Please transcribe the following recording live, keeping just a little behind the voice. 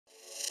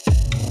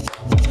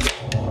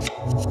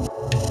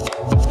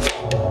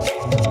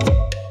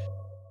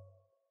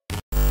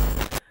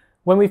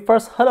When we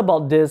first heard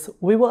about this,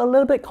 we were a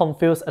little bit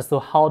confused as to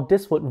how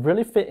this would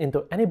really fit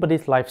into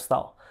anybody's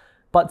lifestyle.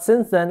 But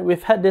since then,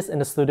 we've had this in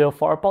the studio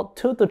for about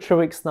 2 to 3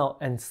 weeks now,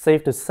 and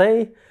safe to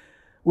say,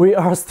 we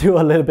are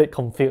still a little bit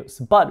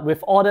confused. But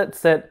with all that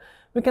said,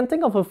 we can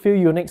think of a few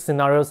unique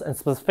scenarios and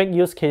specific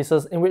use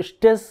cases in which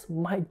this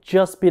might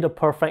just be the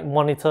perfect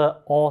monitor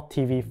or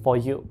TV for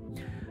you.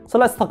 So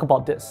let's talk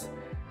about this.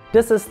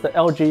 This is the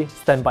LG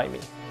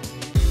StanByME.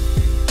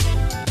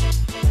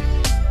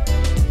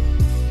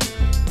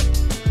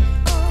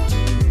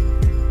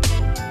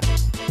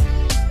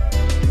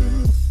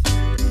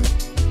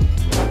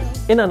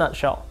 In a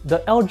nutshell, the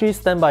LG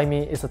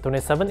StanByME is a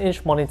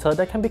 27-inch monitor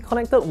that can be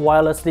connected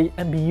wirelessly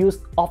and be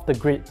used off the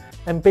grid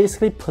and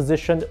basically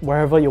positioned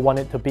wherever you want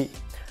it to be.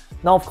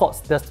 Now of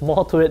course, there's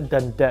more to it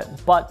than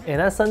that, but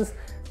in essence,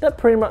 that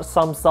pretty much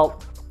sums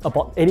up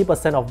about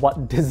 80% of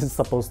what this is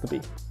supposed to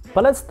be.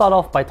 But let's start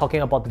off by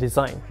talking about the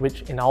design,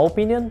 which in our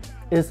opinion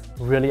is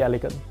really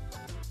elegant.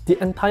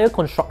 The entire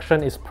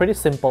construction is pretty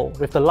simple,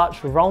 with the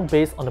large round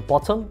base on the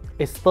bottom,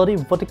 a sturdy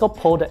vertical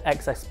pole that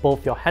acts as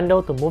both your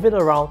handle to move it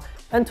around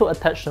and to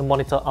attach the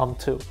monitor arm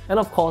to, and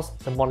of course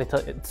the monitor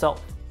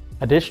itself.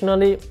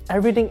 Additionally,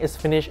 everything is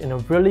finished in a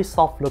really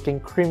soft looking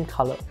cream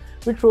color,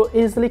 which will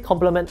easily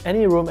complement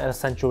any room and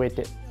accentuate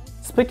it.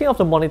 Speaking of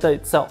the monitor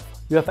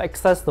itself, you have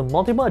access to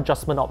multiple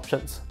adjustment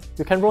options.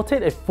 You can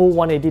rotate a full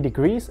 180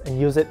 degrees and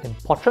use it in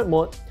portrait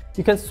mode.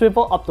 You can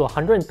swivel up to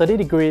 130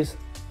 degrees,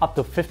 up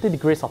to 50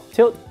 degrees of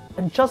tilt,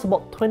 and just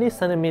about 20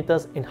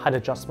 centimeters in height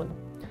adjustment.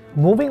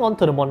 Moving on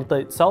to the monitor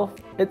itself,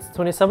 it's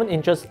 27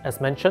 inches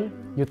as mentioned,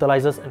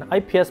 utilizes an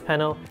IPS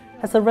panel,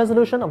 has a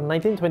resolution of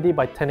 1920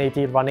 by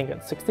 1080 running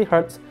at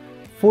 60Hz,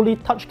 fully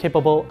touch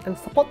capable, and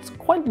supports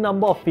quite a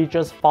number of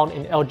features found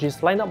in LG's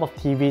lineup of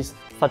TVs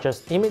such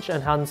as image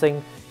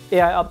enhancing,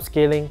 AI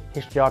upscaling,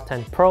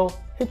 HDR10 Pro,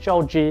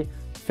 HLG,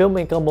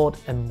 filmmaker mode,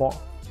 and more.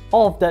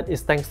 All of that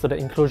is thanks to the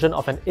inclusion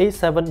of an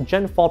A7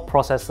 Gen 4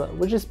 processor,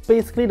 which is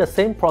basically the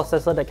same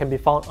processor that can be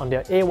found on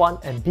their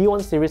A1 and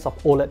B1 series of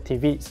OLED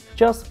TVs,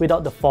 just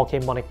without the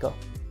 4K moniker.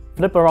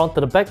 Flip around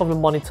to the back of the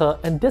monitor,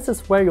 and this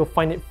is where you'll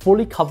find it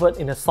fully covered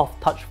in a soft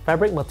touch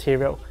fabric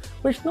material,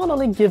 which not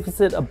only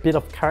gives it a bit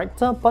of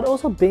character, but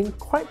also being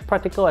quite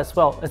practical as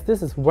well, as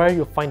this is where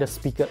you'll find the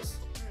speakers.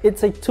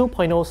 It's a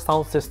 2.0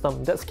 sound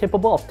system that's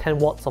capable of 10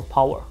 watts of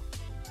power.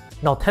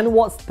 Now 10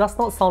 watts does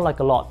not sound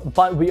like a lot,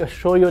 but we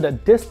assure you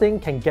that this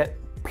thing can get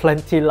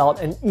plenty loud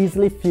and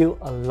easily fill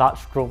a large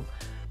room,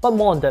 but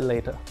more on that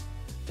later.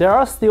 There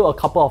are still a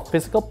couple of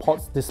physical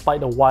ports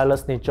despite the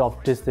wireless nature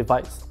of this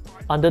device.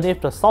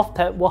 Underneath the soft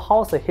tab will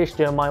house a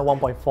HDMI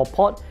 1.4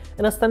 port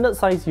and a standard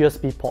size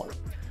USB port.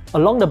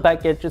 Along the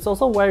back edge is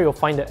also where you'll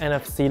find the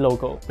NFC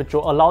logo, which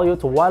will allow you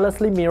to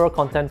wirelessly mirror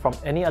content from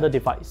any other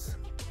device.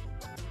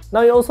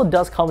 Now it also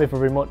does come with a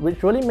remote,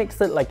 which really makes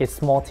it like a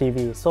small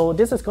TV, so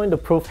this is going to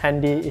prove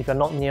handy if you're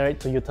not near it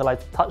to utilize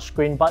the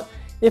touchscreen, but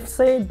if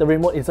say the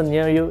remote isn't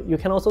near you, you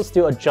can also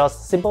still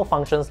adjust simple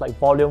functions like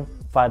volume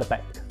via the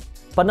back.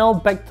 But now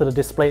back to the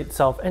display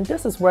itself, and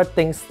this is where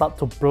things start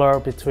to blur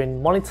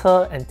between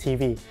monitor and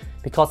TV,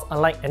 because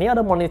unlike any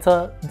other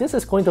monitor, this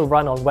is going to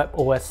run on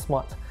WebOS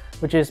Smart,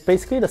 which is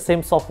basically the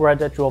same software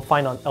that you will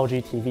find on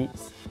LG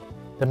TVs.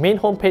 The main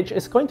homepage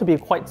is going to be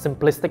quite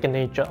simplistic in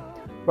nature.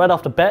 Right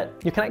off the bat,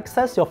 you can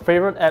access your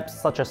favorite apps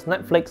such as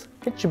Netflix,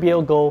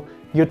 HBO Go,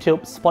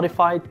 YouTube,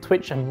 Spotify,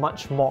 Twitch, and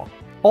much more.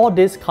 All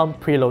this come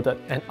preloaded,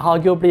 and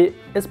arguably,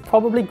 it's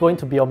probably going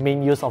to be your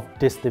main use of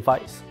this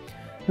device.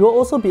 You will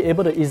also be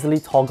able to easily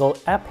toggle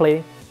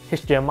AirPlay,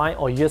 HDMI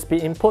or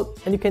USB input,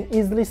 and you can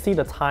easily see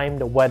the time,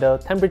 the weather,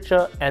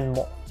 temperature, and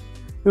more.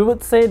 We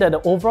would say that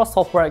the overall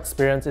software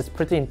experience is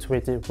pretty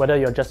intuitive, whether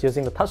you're just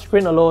using the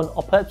touchscreen alone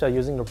or perhaps you're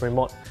using the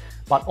remote.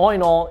 But all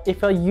in all,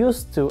 if you're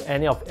used to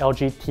any of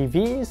LG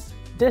TVs,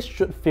 this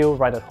should feel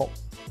right at home.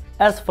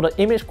 As for the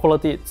image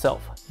quality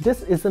itself,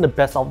 this isn't the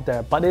best out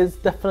there, but it's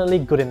definitely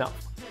good enough.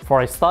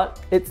 For a start,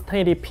 it's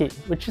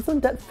 1080p, which isn't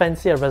that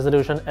fancy a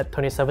resolution at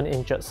 27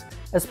 inches,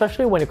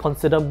 especially when you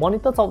consider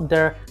monitors out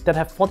there that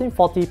have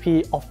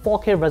 1440p or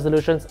 4K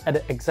resolutions at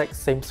the exact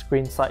same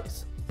screen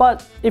size.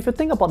 But if you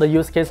think about the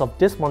use case of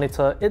this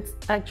monitor, it's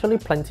actually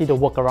plenty to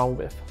work around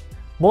with.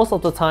 Most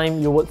of the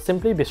time, you would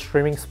simply be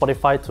streaming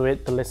Spotify to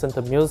it to listen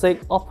to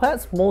music, or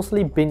perhaps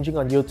mostly binging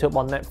on YouTube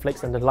or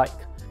Netflix and the like.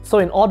 So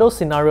in all those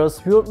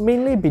scenarios, you would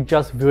mainly be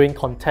just viewing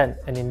content,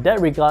 and in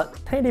that regard,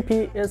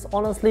 1080p is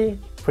honestly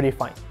pretty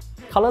fine.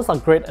 Colors are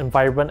great and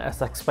vibrant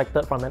as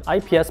expected from an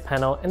IPS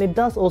panel, and it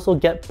does also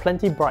get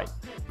plenty bright,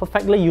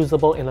 perfectly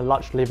usable in a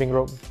large living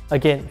room.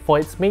 Again, for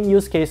its main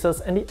use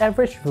cases and the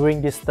average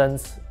viewing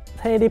distance,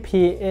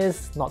 1080p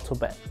is not too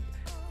bad.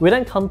 We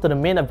then come to the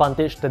main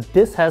advantage that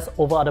this has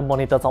over other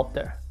monitors out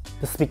there,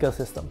 the speaker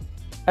system.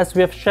 As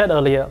we have shared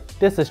earlier,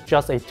 this is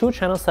just a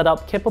 2-channel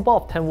setup capable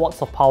of 10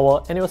 watts of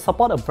power, and it will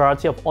support a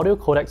variety of audio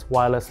codecs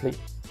wirelessly.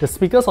 The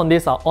speakers on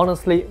this are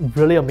honestly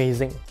really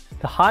amazing.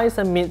 The highs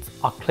and mids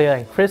are clear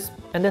and crisp,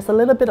 and there's a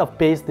little bit of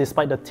bass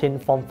despite the thin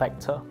form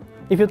factor.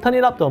 If you turn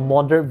it up to a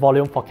moderate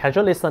volume for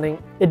casual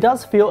listening, it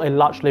does fill a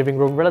large living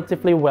room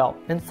relatively well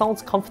and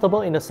sounds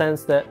comfortable in the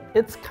sense that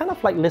it's kind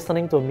of like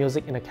listening to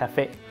music in a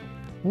cafe.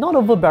 Not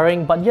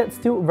overbearing, but yet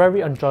still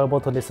very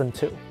enjoyable to listen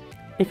to.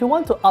 If you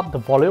want to up the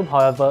volume,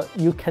 however,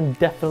 you can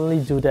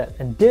definitely do that,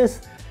 and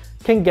this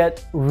can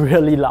get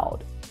really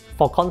loud.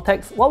 For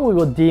context, what we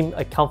would deem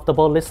a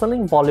comfortable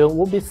listening volume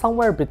would be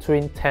somewhere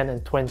between 10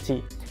 and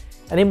 20.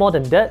 Any more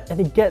than that, and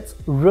it gets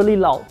really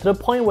loud to the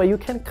point where you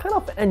can kind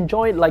of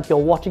enjoy it like you're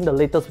watching the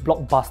latest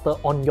blockbuster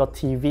on your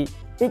TV.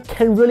 It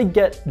can really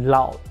get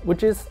loud,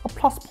 which is a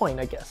plus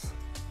point, I guess.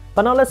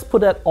 But now let's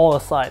put that all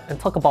aside and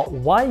talk about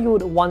why you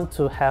would want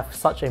to have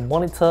such a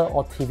monitor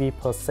or TV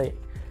per se.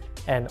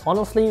 And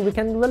honestly, we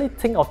can really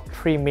think of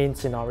three main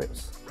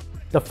scenarios.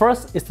 The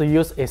first is to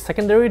use a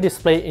secondary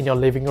display in your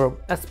living room,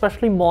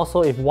 especially more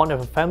so if one of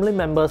your family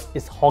members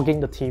is hogging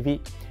the TV.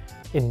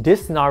 In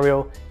this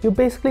scenario, you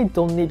basically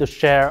don't need to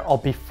share or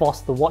be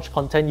forced to watch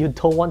content you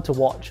don't want to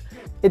watch.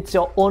 It's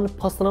your own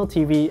personal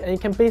TV and you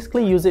can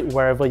basically use it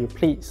wherever you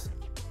please.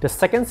 The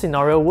second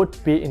scenario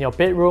would be in your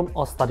bedroom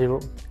or study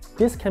room.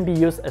 This can be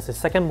used as a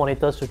second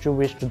monitor should you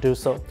wish to do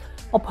so.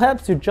 Or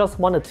perhaps you just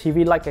want a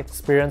TV-like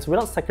experience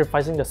without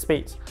sacrificing the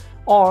space.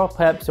 Or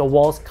perhaps your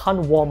walls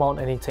can't wall mount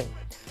anything.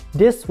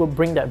 This will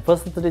bring that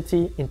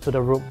versatility into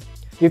the room.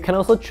 You can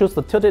also choose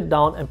to tilt it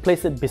down and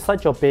place it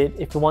beside your bed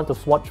if you want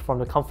to watch from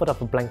the comfort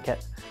of a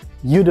blanket.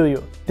 You do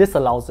you, this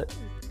allows it.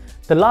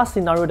 The last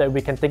scenario that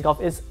we can think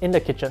of is in the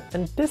kitchen,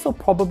 and this will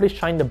probably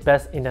shine the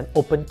best in an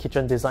open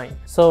kitchen design.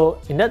 So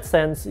in that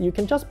sense, you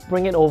can just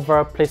bring it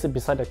over, place it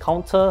beside the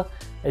counter,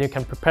 and you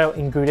can prepare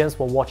ingredients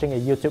while watching a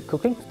YouTube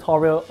cooking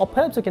tutorial, or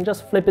perhaps you can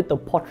just flip it to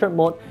portrait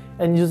mode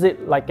and use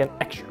it like an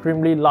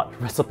extremely large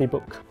recipe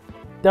book.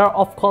 There are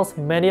of course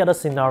many other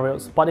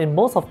scenarios, but in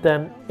most of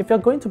them, if you're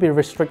going to be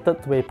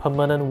restricted to a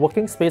permanent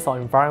working space or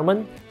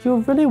environment, you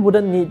really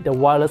wouldn't need the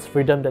wireless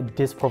freedom that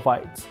this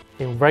provides.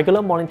 A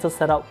regular monitor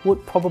setup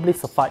would probably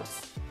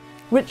suffice.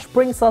 Which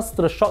brings us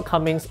to the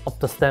shortcomings of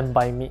the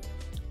StanByMe.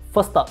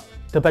 First up,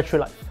 the battery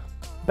life.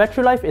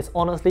 Battery life is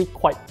honestly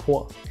quite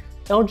poor.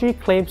 LG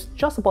claims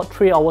just about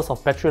 3 hours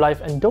of battery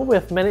life, and though we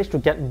have managed to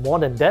get more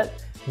than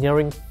that,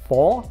 nearing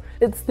 4,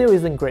 it still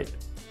isn't great.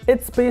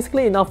 It's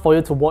basically enough for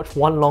you to watch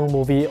one long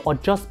movie or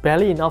just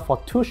barely enough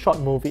for 2 short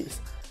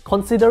movies.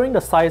 Considering the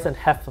size and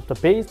heft of the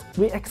base,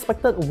 we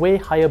expected way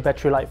higher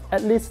battery life,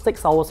 at least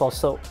 6 hours or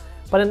so,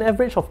 but an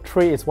average of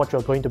 3 is what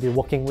you're going to be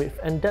working with,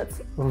 and that's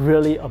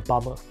really a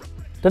bummer.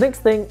 The next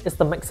thing is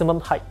the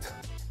maximum height.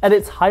 At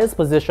its highest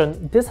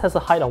position, this has a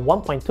height of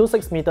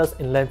 1.26 meters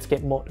in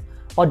landscape mode,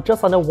 or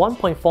just under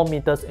 1.4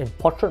 meters in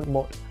portrait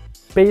mode.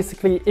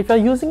 Basically, if you're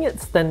using it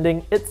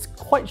standing, it's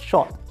quite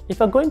short. If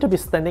you're going to be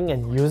standing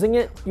and using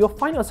it, you'll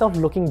find yourself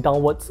looking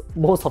downwards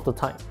most of the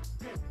time.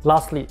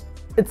 Lastly,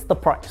 it's the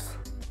price.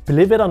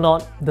 Believe it or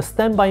not, the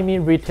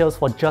StanByMe retails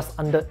for just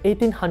under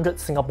 1800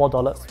 Singapore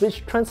dollars,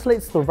 which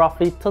translates to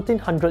roughly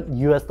 1300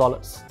 US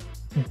dollars.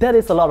 That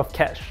is a lot of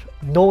cash,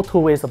 no two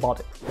ways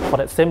about it. For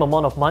that same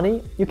amount of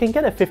money, you can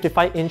get a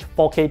 55-inch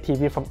 4K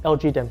TV from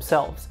LG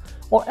themselves,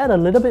 or add a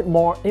little bit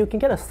more and you can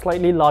get a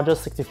slightly larger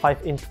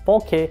 65-inch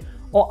 4K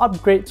or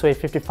upgrade to a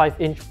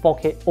 55-inch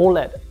 4K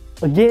OLED,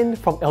 again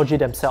from LG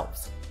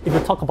themselves. If you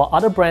talk about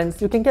other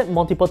brands, you can get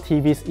multiple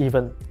TVs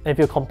even. And if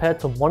you compare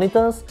to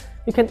monitors,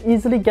 you can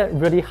easily get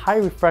really high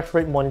refresh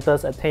rate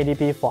monitors at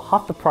 1080p for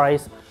half the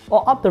price,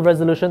 or up the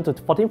resolution to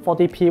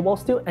 1440p while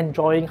still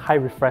enjoying high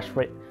refresh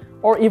rate,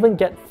 or even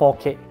get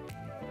 4K.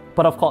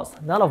 But of course,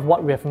 none of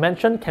what we have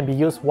mentioned can be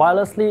used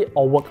wirelessly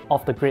or work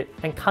off the grid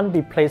and can't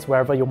be placed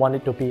wherever you want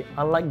it to be,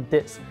 unlike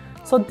this.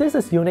 So this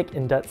is unique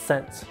in that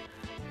sense.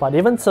 But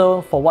even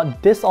so, for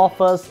what this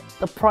offers,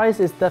 the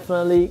price is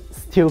definitely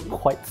still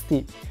quite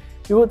steep.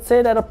 You would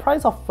say that a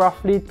price of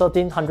roughly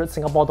 1300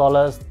 Singapore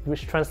dollars,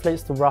 which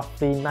translates to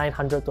roughly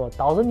 900 to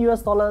 1000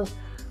 US dollars,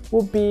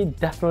 would be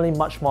definitely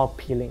much more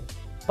appealing.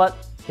 But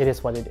it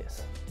is what it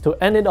is. To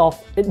end it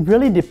off, it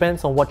really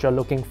depends on what you're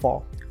looking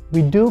for.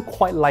 We do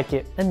quite like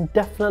it and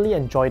definitely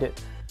enjoyed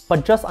it,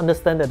 but just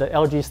understand that the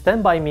LG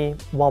StanByMe,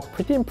 while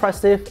pretty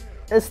impressive,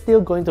 is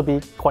still going to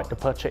be quite the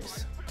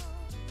purchase.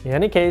 In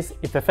any case,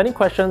 if you have any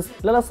questions,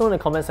 let us know in the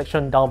comment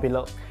section down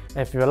below.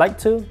 And if you would like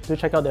to, do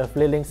check out the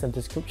affiliate links in the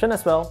description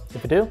as well.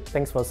 If you do,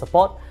 thanks for the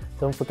support.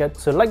 Don't forget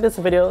to like this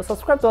video,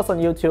 subscribe to us on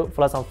YouTube,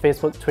 follow us on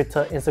Facebook,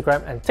 Twitter,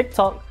 Instagram and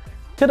TikTok.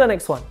 Till the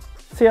next one.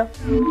 See ya!